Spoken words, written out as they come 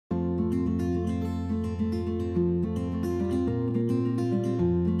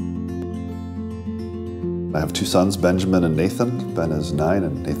I have two sons, Benjamin and Nathan. Ben is 9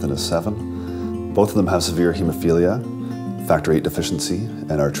 and Nathan is 7. Both of them have severe haemophilia, factor VIII deficiency,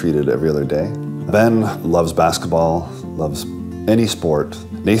 and are treated every other day. Ben loves basketball, loves any sport.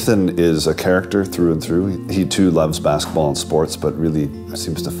 Nathan is a character through and through. He too loves basketball and sports, but really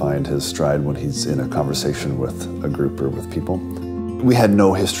seems to find his stride when he's in a conversation with a group or with people. We had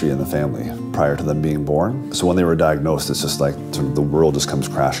no history in the family prior to them being born. So when they were diagnosed, it's just like sort of the world just comes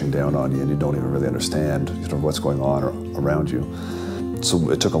crashing down on you and you don't even really understand what's going on around you. So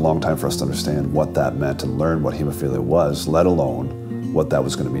it took a long time for us to understand what that meant and learn what haemophilia was, let alone what that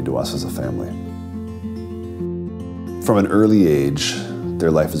was going to mean to us as a family. From an early age, their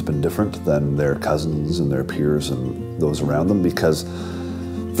life has been different than their cousins and their peers and those around them because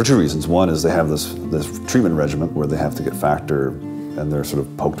for two reasons. One is they have this treatment regimen where they have to get factor and they're sort of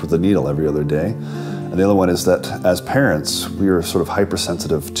poked with a needle every other day. And the other one is that as parents, we are sort of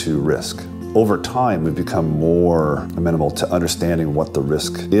hypersensitive to risk. Over time, we've become more amenable to understanding what the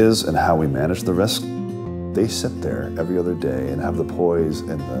risk is and how we manage the risk. They sit there every other day and have the poise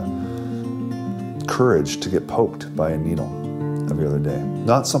and the courage to get poked by a needle every other day.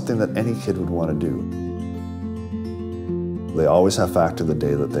 Not something that any kid would want to do. They always have factor the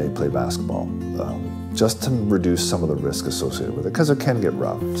day that they play basketball, just to reduce some of the risk associated with it, because it can get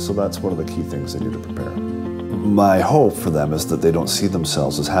rough. So that's one of the key things they do to prepare. My hope for them is that they don't see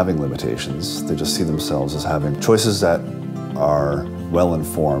themselves as having limitations. They just see themselves as having choices that are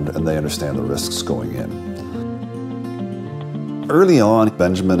well-informed and they understand the risks going in. Early on,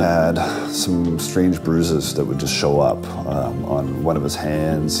 Benjamin had some strange bruises that would just show up on one of his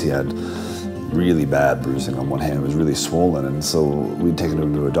hands. He had really bad bruising on one hand. It was really swollen, and so we'd taken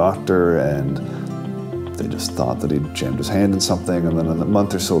him to a doctor and they just thought that he'd jammed his hand in something, and then a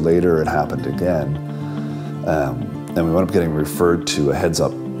month or so later it happened again. And we wound up getting referred to a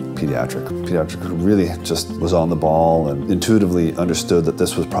heads-up pediatric who really just was on the ball and intuitively understood that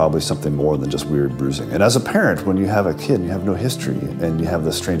this was probably something more than just weird bruising. And as a parent, when you have a kid and you have no history and you have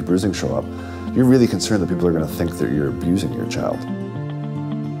this strange bruising show up, you're really concerned that people are going to think that you're abusing your child.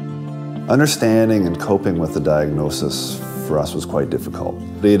 Understanding and coping with the diagnosis for us was quite difficult.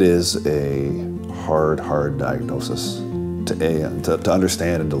 It is a hard diagnosis to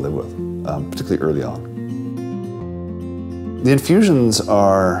understand and to live with, particularly early on. The infusions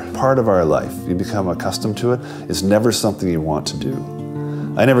are part of our life. You become accustomed to it. It's never something you want to do.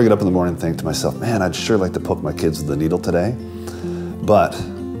 I never get up in the morning and think to myself, man, I'd sure like to poke my kids with the needle today. But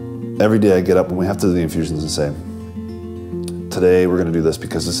every day I get up and we have to do the infusions and say, today we're going to do this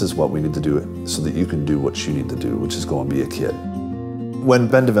because this is what we need to do so that you can do what you need to do, which is go and be a kid. When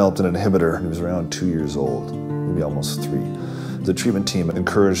Ben developed an inhibitor, he was around 2 years old, maybe almost 3. The treatment team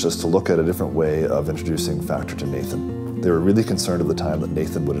encouraged us to look at a different way of introducing factor to Nathan. They were really concerned at the time that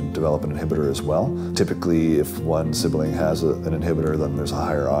Nathan would develop an inhibitor as well. Typically, if one sibling has an inhibitor, then there's a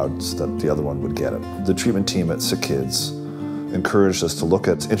higher odds that the other one would get it. The treatment team at Sick Kids encouraged us to look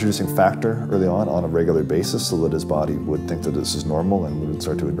at introducing factor early on a regular basis so that his body would think that this is normal and would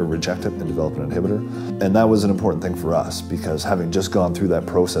start to reject it and develop an inhibitor. And that was an important thing for us because having just gone through that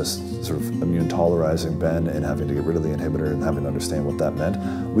process, sort of immune tolerizing Ben and having to get rid of the inhibitor and having to understand what that meant,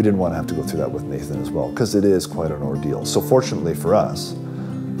 we didn't want to have to go through that with Nathan as well because it is quite an ordeal. So fortunately for us,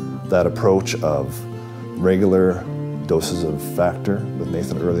 that approach of regular doses of factor with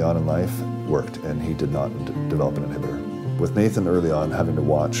Nathan early on in life worked, and he did not develop an inhibitor. With Nathan early on having to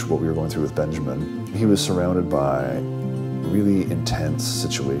watch what we were going through with Benjamin, he was surrounded by really intense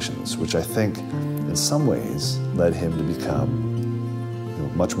situations, which I think in some ways led him to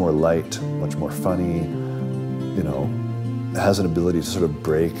become much more light, much more funny, has an ability to sort of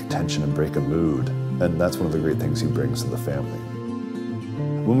break tension and break a mood. And that's one of the great things he brings to the family.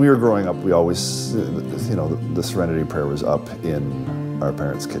 When we were growing up, we always, the Serenity Prayer was up in our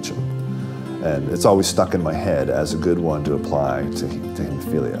parents' kitchen. And it's always stuck in my head as a good one to apply to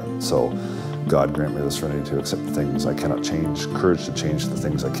haemophilia. So, God grant me the serenity to accept the things I cannot change, courage to change the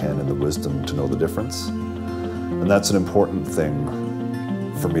things I can, and the wisdom to know the difference. And that's an important thing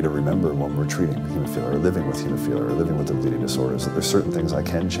for me to remember when we're treating haemophilia, or living with haemophilia, or living with the bleeding disorders, that there's certain things I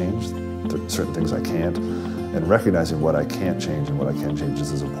can change, there's certain things I can't, and recognizing what I can't change and what I can change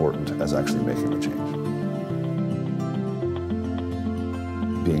is as important as actually making the change.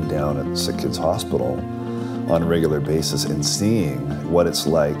 Being down at Sick Kids Hospital on a regular basis and seeing what it's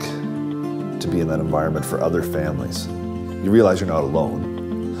like to be in that environment for other families. You realize you're not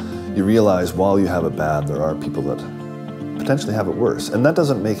alone. You realize while you have it bad, there are people that potentially have it worse. And that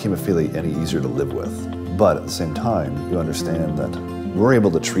doesn't make haemophilia any easier to live with. But at the same time, you understand that we're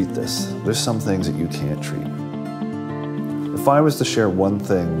able to treat this. There's some things that you can't treat. If I was to share one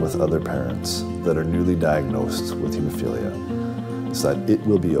thing with other parents that are newly diagnosed with hemophilia, it's that it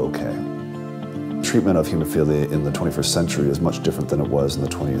will be okay. Treatment of hemophilia in the 21st century is much different than it was in the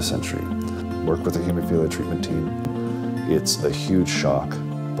 20th century. Work with a hemophilia treatment team. It's a huge shock,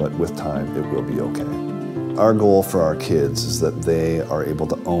 but with time, it will be okay. Our goal for our kids is that they are able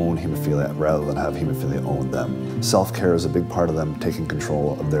to own hemophilia rather than have hemophilia own them. Self-care is a big part of them taking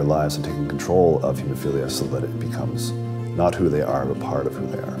control of their lives and taking control of hemophilia so that it becomes not who they are, but part of who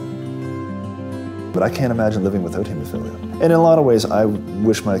they are. But I can't imagine living without hemophilia. And in a lot of ways, I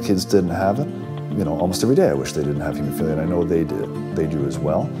wish my kids didn't have it. You know, almost every day I wish they didn't have hemophilia, and I know they did. They do as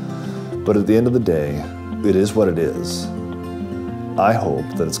well. But at the end of the day, it is what it is. I hope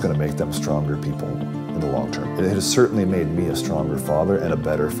that it's going to make them stronger people in the long term. It has certainly made me a stronger father and a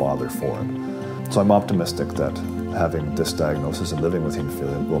better father for it. So I'm optimistic that having this diagnosis and living with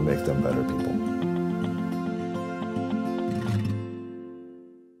hemophilia will make them better people.